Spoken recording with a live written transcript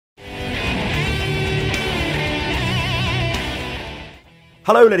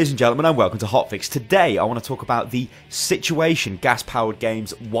Hello ladies and gentlemen and welcome to HOTFIX. Today I want to talk about the situation Gas Powered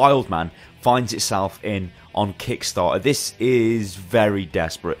Games Wildman finds itself in on Kickstarter. This is very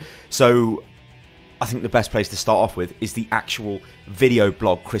desperate. So I think the best place to start off with is the actual video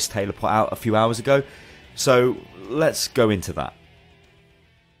blog Chris Taylor put out a few hours ago. So let's go into that.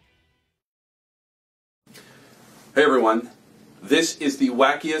 Hey everyone, this is the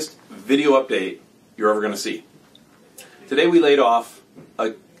wackiest video update you're ever going to see. Today we laid off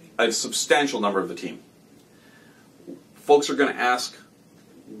a substantial number of the team. Folks are going to ask,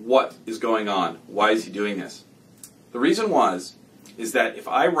 what is going on? Why is he doing this? The reason is that if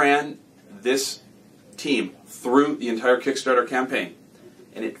I ran this team through the entire Kickstarter campaign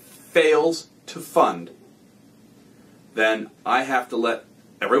and it fails to fund, then I have to let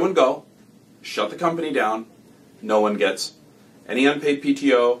everyone go, shut the company down, no one gets any unpaid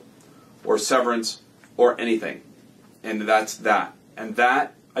PTO or severance or anything. And that's that. And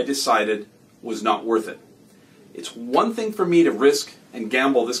that, I decided, was not worth it. It's one thing for me to risk and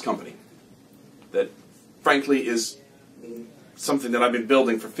gamble this company that, frankly, is something that I've been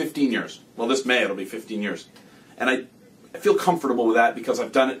building for 15 years. Well, this May it'll be 15 years. And I feel comfortable with that because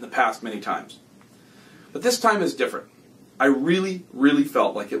I've done it in the past many times. But this time is different. I really, really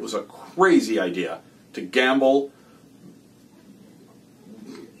felt like it was a crazy idea to gamble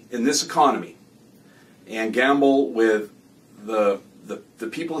in this economy and gamble with the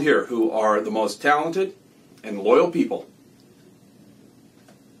people here who are the most talented and loyal people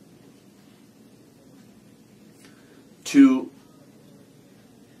to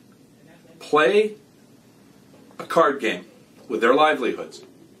play a card game with their livelihoods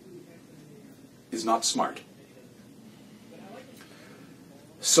is not smart.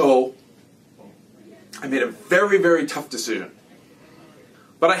 So I made a very, very tough decision.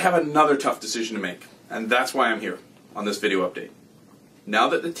 But I have another tough decision to make, and that's why I'm here on this video update. Now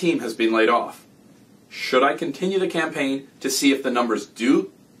that the team has been laid off, should I continue the campaign to see if the numbers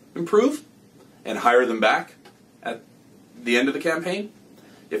do improve and hire them back at the end of the campaign,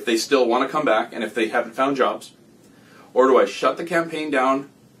 if they still want to come back and if they haven't found jobs? Or do I shut the campaign down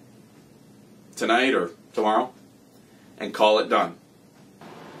tonight or tomorrow and call it done?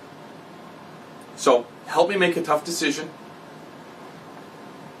 So help me make a tough decision.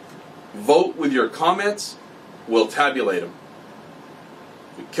 Vote with your comments. We'll tabulate them.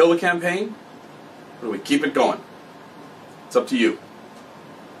 Do we kill the campaign, or do we keep it going? It's up to you.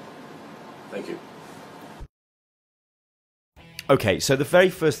 Thank you. Okay, so the very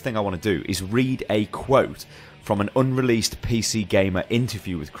first thing I want to do is read a quote from an unreleased PC Gamer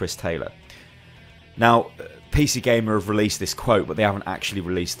interview with Chris Taylor. Now, PC Gamer have released this quote, but they haven't actually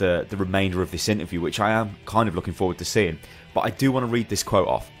released the remainder of this interview, which I am kind of looking forward to seeing. But I do want to read this quote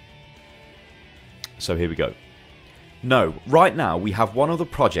off. So here we go. No, right now we have one other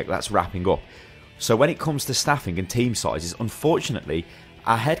project that's wrapping up. So when it comes to staffing and team sizes, unfortunately,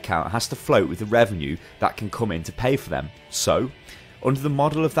 our headcount has to float with the revenue that can come in to pay for them. So, under the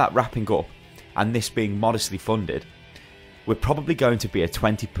model of that wrapping up, and this being modestly funded, we're probably going to be a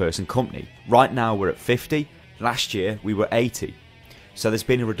 20-person company. Right now we're at 50, last year we were 80. So there's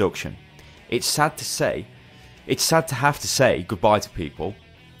been a reduction. It's sad to have to say goodbye to people,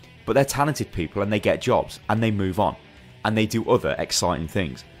 but they're talented people and they get jobs and they move on and they do other exciting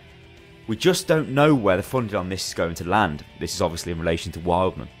things. We just don't know where the funding on this is going to land. This is obviously in relation to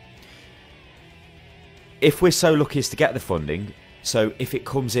Wildman. If we're so lucky as to get the funding, so if it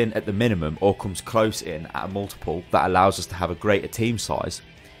comes in at the minimum or comes close in at a multiple that allows us to have a greater team size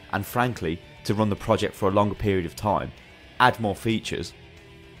and frankly to run the project for a longer period of time, add more features.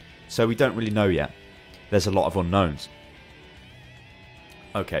 So we don't really know yet. There's a lot of unknowns.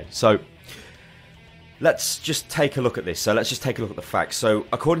 Okay, so let's just take a look at this. So let's just take a look at the facts. So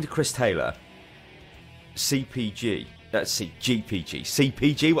according to Chris Taylor, CPG,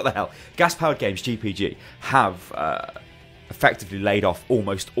 what the hell? Gas Powered Games, GPG, have effectively laid off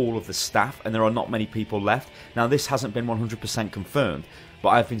almost all of the staff and there are not many people left. Now this hasn't been 100% confirmed, but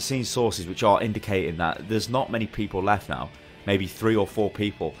I've been seeing sources which are indicating that there's not many people left now. Maybe 3 or 4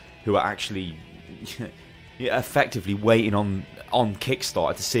 people who are actually effectively waiting on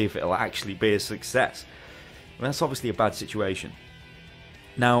Kickstarter to see if it'll actually be a success. And that's obviously a bad situation.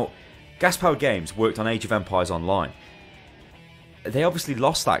 Now, Gas Powered Games worked on Age of Empires Online. They obviously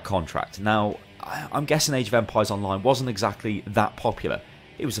lost that contract. Now, I'm guessing Age of Empires Online wasn't exactly that popular.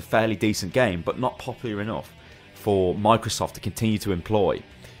 It was a fairly decent game, but not popular enough for Microsoft to continue to employ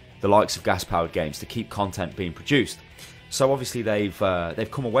the likes of Gas Powered Games to keep content being produced. So obviously they've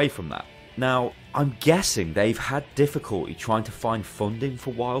come away from that. Now, I'm guessing they've had difficulty trying to find funding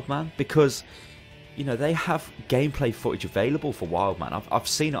for Wildman because you know, they have gameplay footage available for Wildman. I've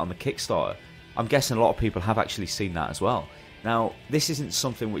seen it on the Kickstarter. I'm guessing a lot of people have actually seen that as well. Now, this isn't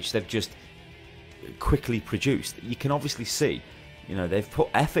something which they've just quickly produced. You can obviously see, you know, they've put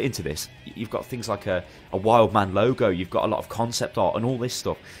effort into this. You've got things like a Wildman logo, you've got a lot of concept art and all this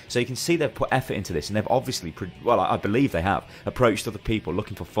stuff. So you can see they've put effort into this, and they've obviously, well, I believe they have, approached other people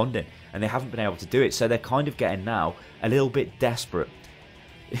looking for funding, and they haven't been able to do it. So they're kind of getting now a little bit desperate.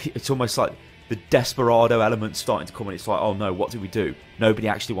 It's almost like the desperado element starting to come in. It's like, oh no, what do we do? Nobody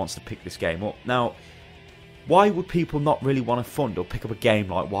actually wants to pick this game up. Now, why would people not really want to fund or pick up a game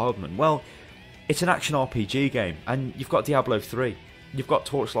like Wildman? Well, it's an action RPG game, and you've got Diablo 3, you've got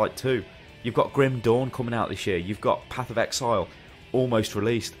Torchlight 2, you've got Grim Dawn coming out this year, you've got Path of Exile almost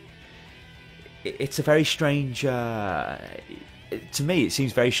released. It's a very strange, to me it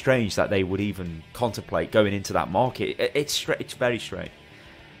seems very strange that they would even contemplate going into that market. It's very strange.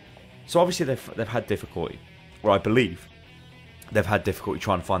 So obviously they've had difficulty, or I believe they've had difficulty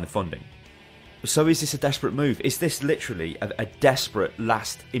trying to find the funding. So is this a desperate move? Is this literally a desperate,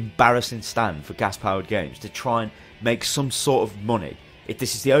 last, embarrassing stand for Gas Powered Games to try and make some sort of money? If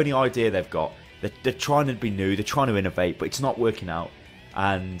this is the only idea they've got, they're trying to be new, they're trying to innovate, but it's not working out.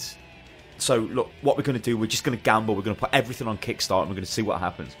 And so, look, what we're going to do, we're just going to gamble, we're going to put everything on Kickstarter, and we're going to see what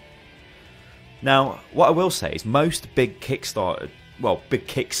happens. Now, what I will say is most big kickstarted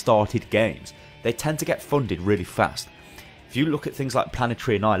games, they tend to get funded really fast. If you look at things like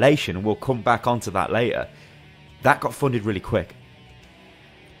Planetary Annihilation, and we'll come back onto that later, that got funded really quick.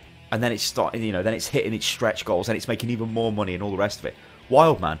 And then it's starting, you know, then it's hitting its stretch goals, and it's making even more money and all the rest of it.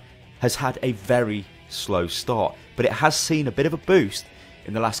 Wildman has had a very slow start, but it has seen a bit of a boost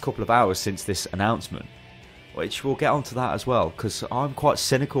in the last couple of hours since this announcement, which we'll get onto that as well, because I'm quite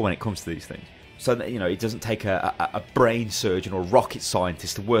cynical when it comes to these things. So that, you know, it doesn't take a brain surgeon or a rocket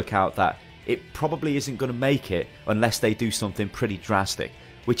scientist to work out that it probably isn't going to make it unless they do something pretty drastic,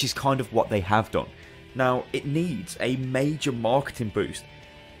 which is kind of what they have done. Now, it needs a major marketing boost,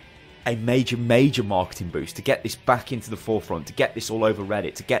 a major marketing boost to get this back into the forefront, to get this all over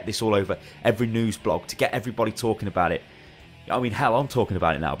Reddit, to get this all over every news blog, to get everybody talking about it. I mean, hell, I'm talking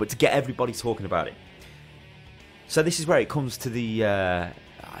about it now, but to get everybody talking about it. So this is where it comes to the...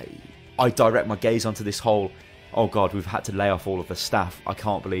 I direct my gaze onto this whole, oh god, we've had to lay off all of the staff, I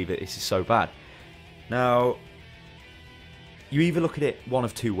can't believe it, this is so bad. Now, you either look at it one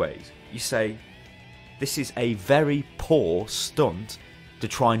of two ways. You say, this is a very poor stunt to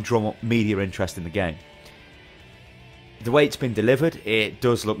try and drum up media interest in the game. The way it's been delivered, it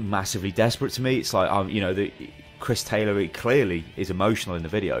does look massively desperate to me. It's like, you know, Chris Taylor clearly is emotional in the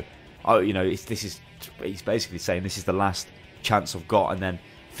video. You know, he's basically saying this is the last chance I've got, and then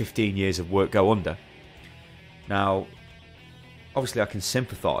 15 years of work go under. Now, obviously I can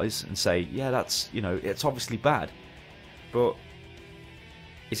sympathise and say, yeah, that's, you know, it's obviously bad, but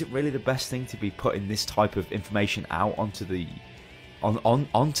is it really the best thing to be putting this type of information out onto the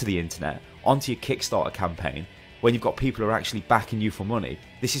onto the internet, onto your Kickstarter campaign, when you've got people who are actually backing you for money?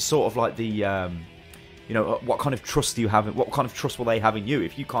 This is sort of like the you know, what kind of trust do you have? What kind of trust will they have in you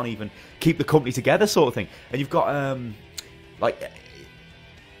if you can't even keep the company together, sort of thing? And you've got like,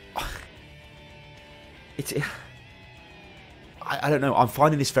 I don't know. I'm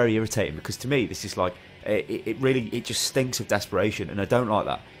finding this very irritating, because to me this is like it just stinks of desperation, and I don't like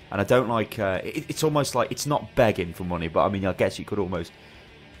that. And I don't like it's almost like it's not begging for money, but I mean, I guess you could almost,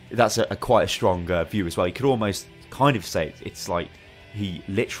 that's quite a strong view as well. You could almost kind of say it's like he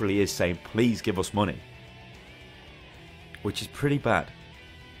literally is saying, please give us money, which is pretty bad.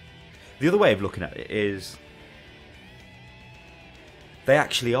 The other way of looking at it is they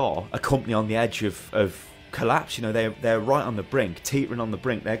actually are a company on the edge of collapse. You know, they're right on the brink, teetering on the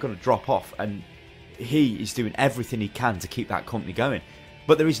brink. They're going to drop off, and he is doing everything he can to keep that company going.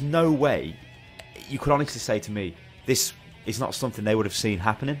 But there is no way you could honestly say to me this is not something they would have seen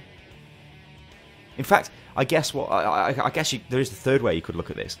happening. In fact, I guess there is the third way you could look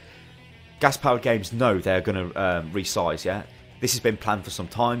at this. Gas Powered Games know they're going to resize. Yeah, this has been planned for some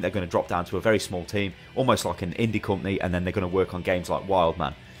time. They're going to drop down to a very small team, almost like an indie company, and then they're going to work on games like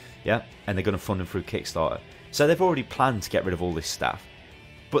Wildman. Yeah, and they're going to fund them through Kickstarter. So they've already planned to get rid of all this staff.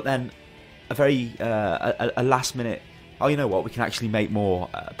 But then a very a last minute, oh, you know what, we can actually make more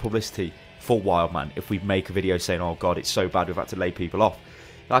publicity for Wildman if we make a video saying, oh god, it's so bad we've had to lay people off.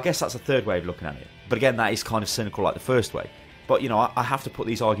 Now, I guess that's a third way of looking at it. But again, that is kind of cynical like the first way. But, you know, I have to put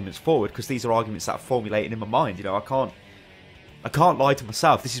these arguments forward because these are arguments that are formulating in my mind. You know, I can't lie to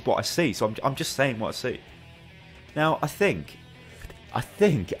myself. This is what I see, so I'm just saying what I see. Now,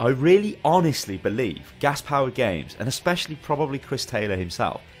 I really honestly believe Gas Powered Games, and especially probably Chris Taylor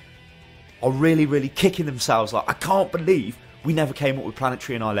himself, are really, really kicking themselves. Like, I can't believe we never came up with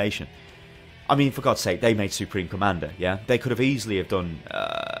Planetary Annihilation. I mean, for God's sake, they made Supreme Commander, yeah? They could have easily have done,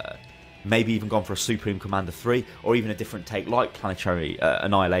 maybe even gone for a Supreme Commander 3, or even a different take like Planetary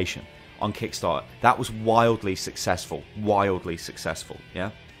Annihilation on Kickstarter. That was wildly successful,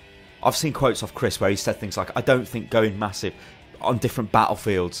 yeah? I've seen quotes off Chris where he said things like, I don't think going massive on different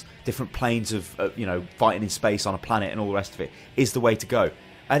battlefields, different planes of, you know, fighting in space on a planet and all the rest of it is the way to go.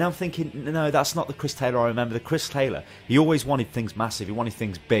 And I'm thinking, no, that's not the Chris Taylor I remember. The Chris Taylor, he always wanted things massive. He wanted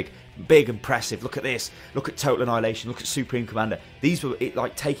things big, impressive. Look at this. Look at Total Annihilation. Look at Supreme Commander. These were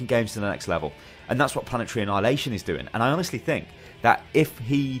like taking games to the next level. And that's what Planetary Annihilation is doing. And I honestly think that if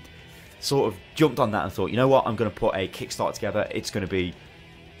he'd sort of jumped on that and thought, you know what, I'm going to put a Kickstarter together. It's going to be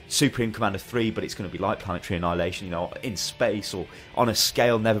Supreme Commander 3, but it's going to be like Planetary Annihilation, you know, in space or on a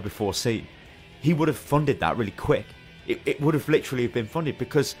scale never before seen. He would have funded that really quick. It would have literally been funded,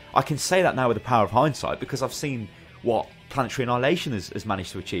 because I can say that now with the power of hindsight, because I've seen what Planetary Annihilation has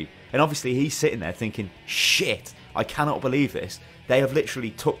managed to achieve. And obviously he's sitting there thinking, shit, I cannot believe this. They have literally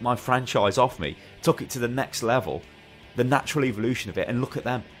took my franchise off me, took it to the next level, the natural evolution of it, and look at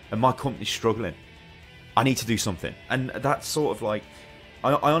them. And my company's struggling. I need to do something. And that's sort of like,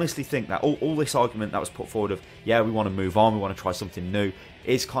 I honestly think that all this argument that was put forward of, yeah, we want to move on, we want to try something new,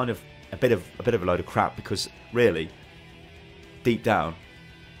 is kind of a bit of a load of crap, because really, deep down,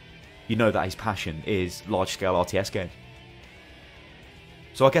 you know that his passion is large-scale RTS games.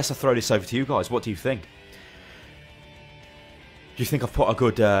 So I guess I'll throw this over to you guys. What do you think? Do you think I've put a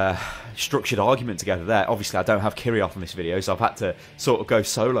good structured argument together there? Obviously, I don't have Kiriath on this video, so I've had to sort of go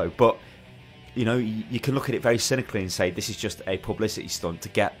solo. But, you know, you can look at it very cynically and say this is just a publicity stunt to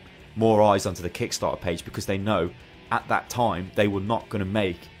get more eyes onto the Kickstarter page, because they know at that time they were not going to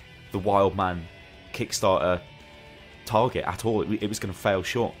make the Wildman Kickstarter target at all. It was going to fail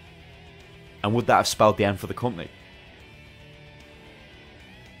short. And would that have spelled the end for the company?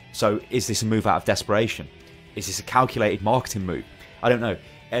 So is this a move out of desperation? Is this a calculated marketing move? I don't know.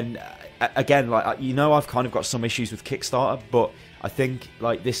 And again, like, you know, I've kind of got some issues with Kickstarter, but I think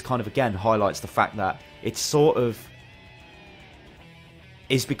like this kind of again highlights the fact that it's sort of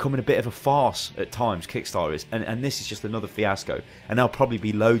is becoming a bit of a farce at times, Kickstarter is, and this is just another fiasco. And there'll probably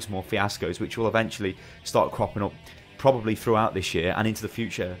be loads more fiascos which will eventually start cropping up probably throughout this year and into the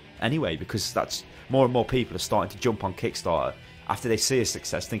future anyway, because that's more and more people are starting to jump on Kickstarter after they see a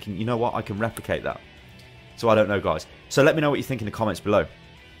success, thinking, you know what, I can replicate that. So I don't know, guys. So let me know what you think in the comments below,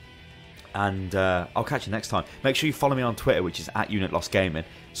 and I'll catch you next time. Make sure you follow me on Twitter, which is @UnitLostGaming.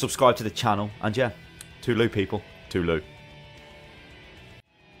 Subscribe to the channel, and yeah, toodaloo people, toodaloo.